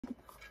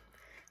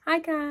Hi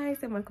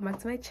guys, and welcome back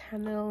to my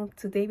channel.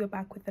 Today we're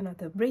back with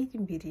another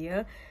braiding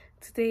video.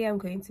 Today I'm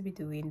going to be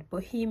doing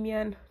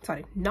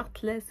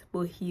knotless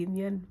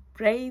Bohemian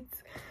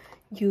braids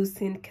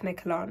using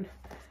Knotless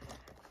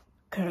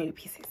curly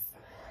pieces.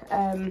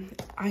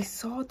 I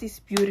saw this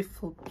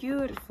beautiful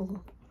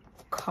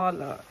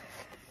color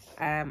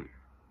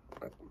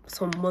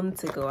some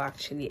months ago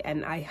actually,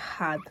 and I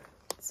had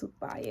to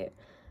buy it.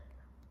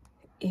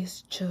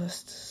 It's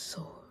just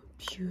so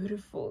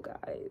beautiful,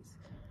 guys.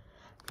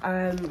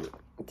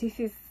 This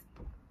is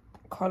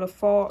color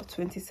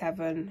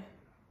 427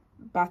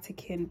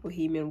 Batikin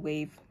Bohemian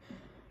wave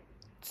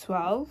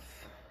 12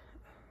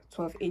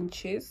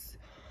 inches.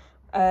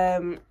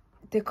 The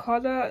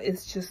color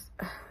is just,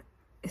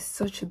 it's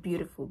such a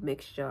beautiful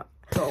mixture.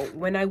 So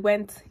when I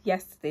went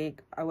yesterday,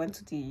 I went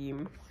to the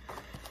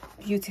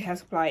beauty hair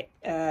supply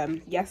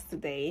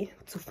yesterday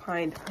to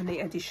find any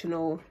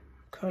additional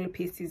curly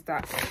pieces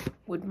that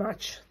would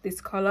match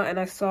this color, and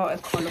I saw a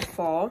color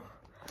 4.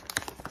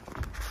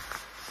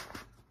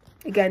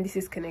 Again, this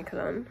is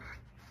Knotless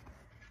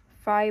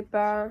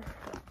fiber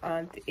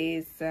and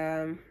is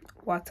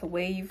water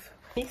wave.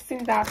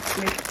 Mixing that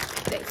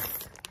with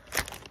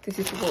this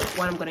is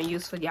what I'm going to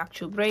use for the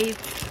actual braid.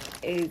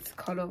 It's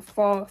color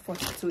 4,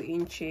 42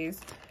 inches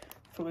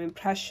from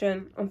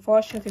impression.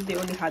 Unfortunately, they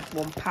only had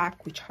one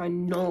pack, which I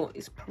know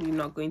is probably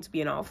not going to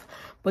be enough,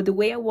 but the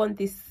way I want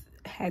this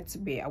hair to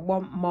be, I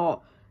want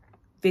more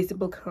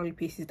visible curly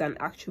pieces than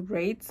actual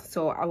braids,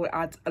 so I will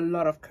add a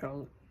lot of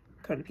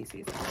curly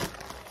pieces.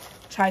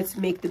 Try to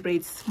make the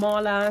braids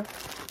smaller,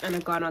 and I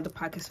got another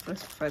package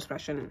first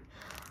version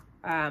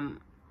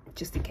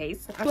just in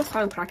case. I was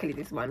sound crackly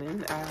this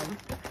morning.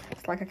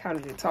 It's like I can't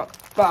really talk,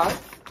 but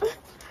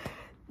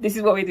this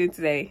is what we're doing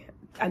today,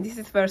 and this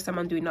is the first time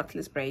I'm doing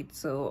knotless braids,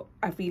 so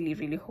I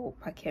really hope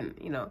I can,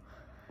 you know,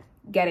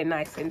 get it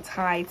nice and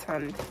tight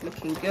and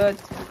looking good.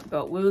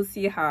 But we'll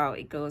see how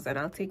it goes, and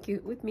I'll take you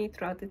with me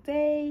throughout the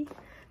day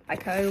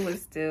like I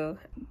always do.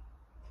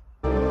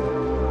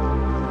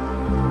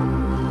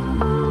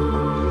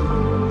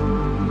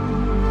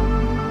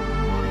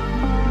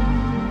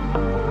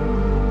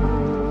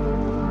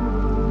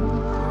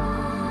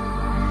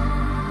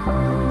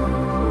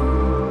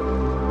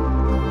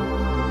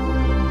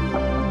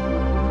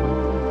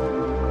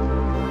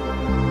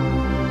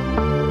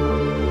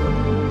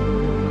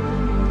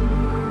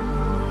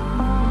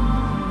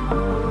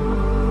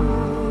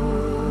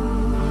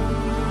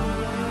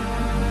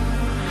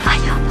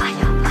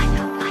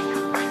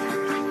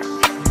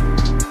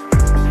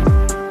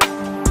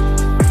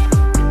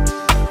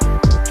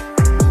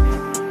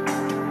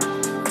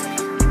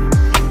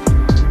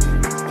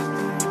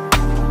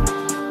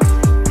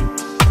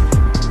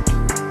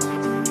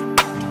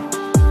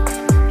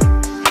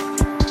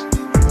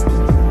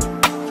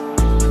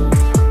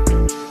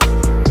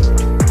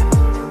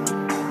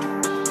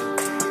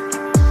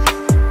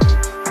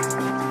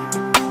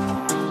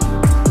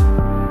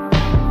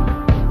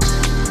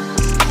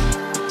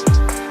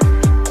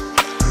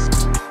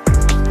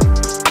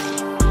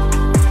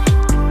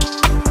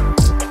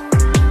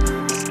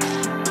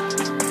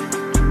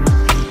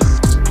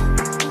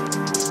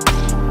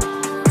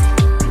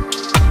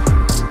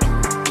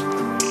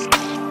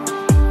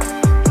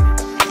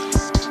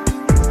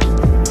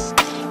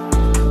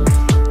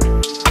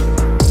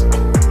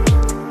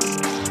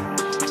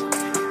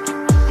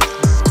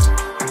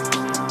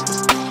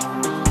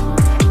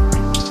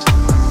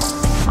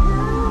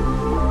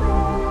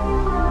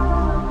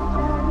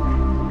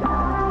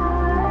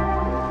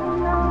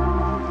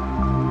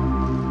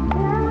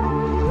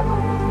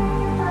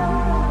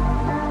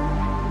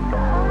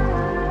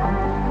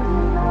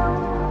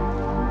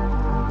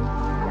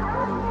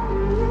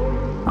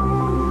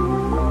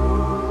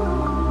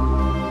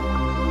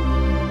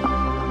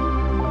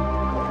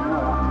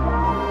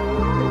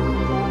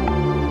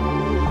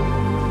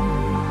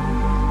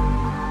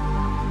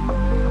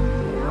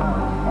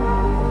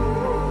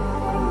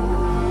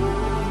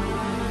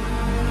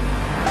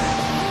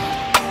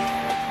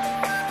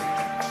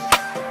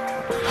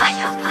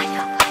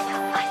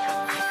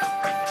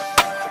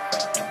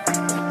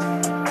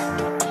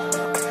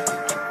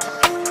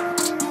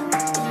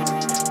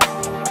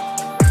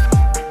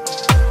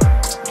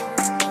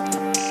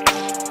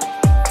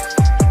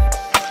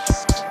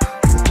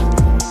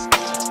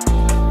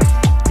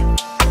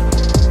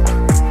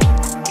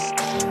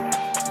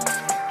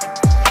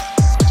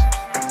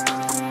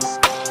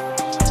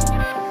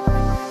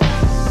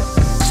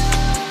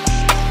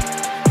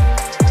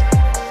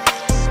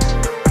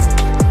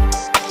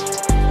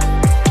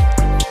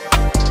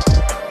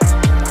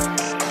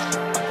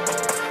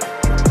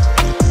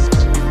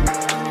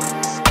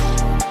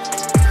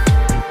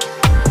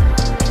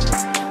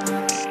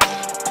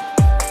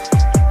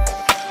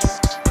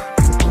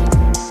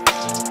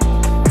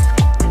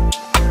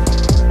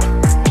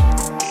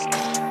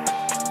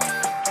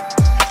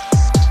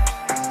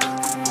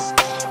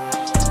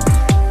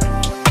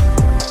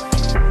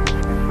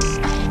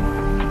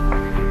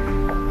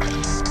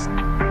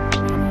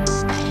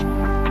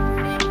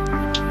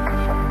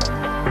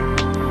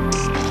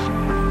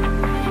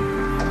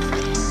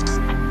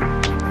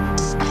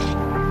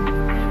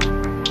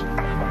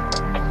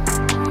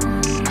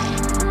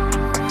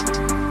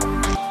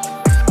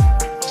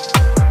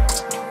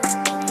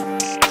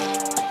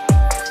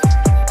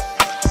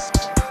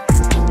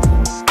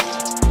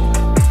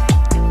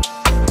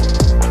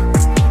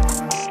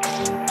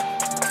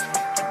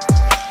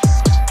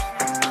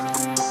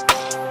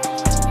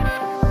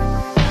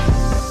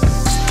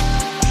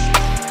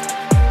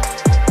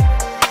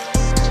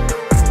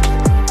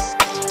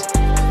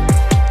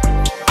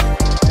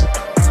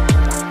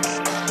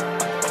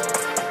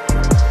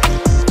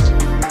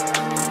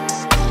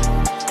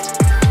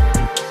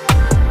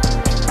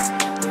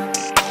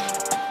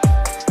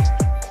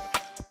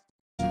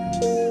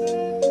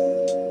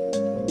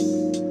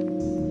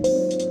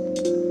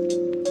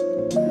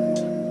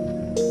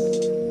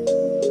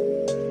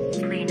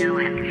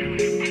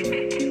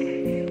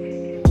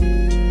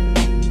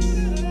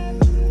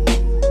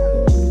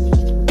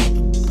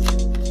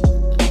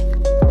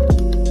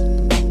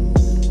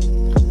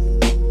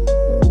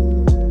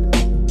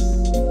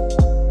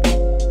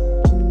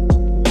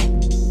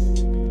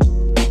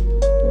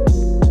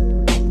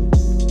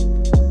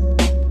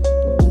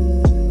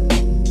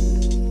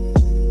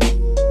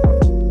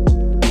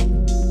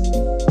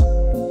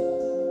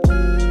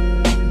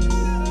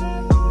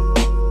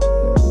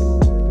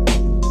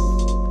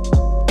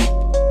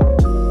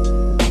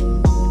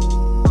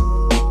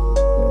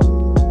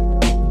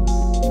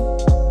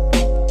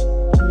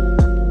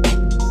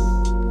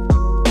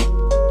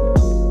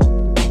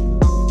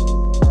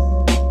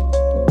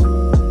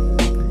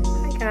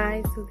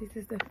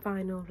 the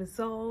final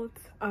result.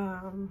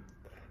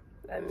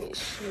 Let me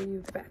show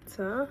you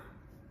better.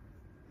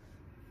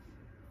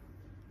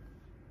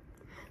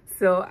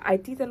 So I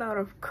did a lot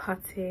of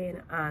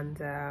cutting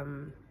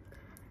and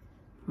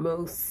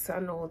most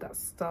and all that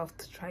stuff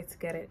to try to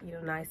get it, you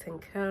know, nice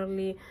and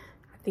curly.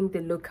 I think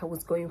the look I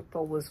was going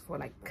for was for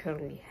like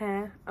curly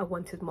hair. I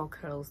wanted more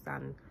curls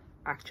than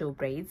actual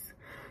braids.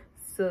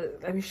 So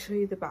let me show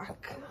you the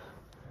back.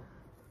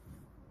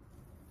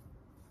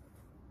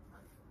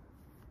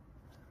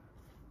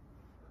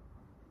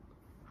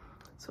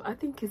 So I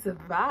think it's a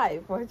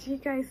vibe. What do you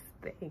guys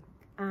think?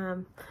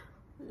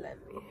 Let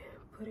me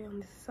put it on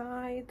the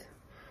side.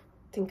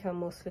 I think I'll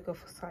mostly go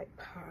for side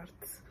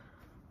parts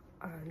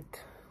and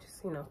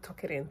just, you know,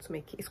 tuck it in to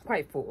make it, it's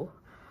quite full.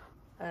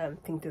 I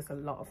think there's a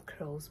lot of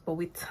curls, but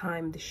with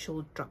time they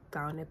should drop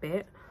down a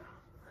bit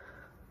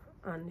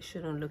and it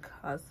shouldn't look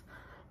as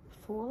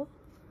full.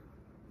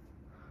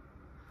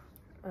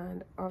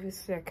 And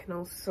obviously I can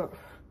also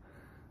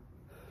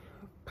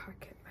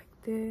pack it like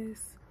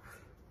this.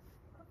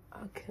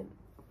 I can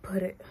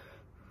put it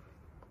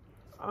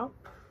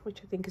up,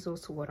 which I think is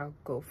also what I'll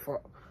go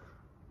for.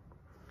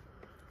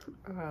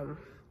 I'm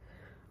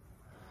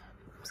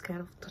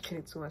scared of touching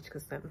it too much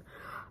because then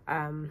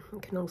you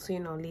can also, you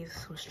know, leave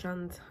some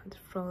strands at the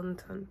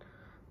front and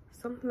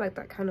something like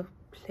that, kind of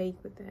play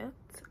with it.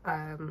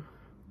 I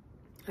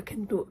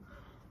can do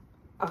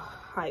a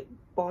high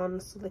bun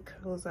so the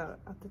curls are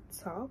at the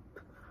top,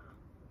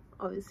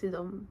 obviously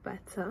done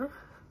better.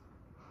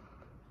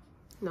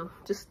 No,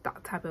 just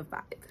that type of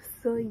vibe.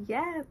 So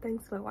yeah,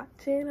 thanks for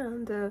watching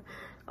and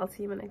I'll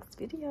see you in my next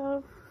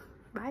video.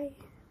 Bye.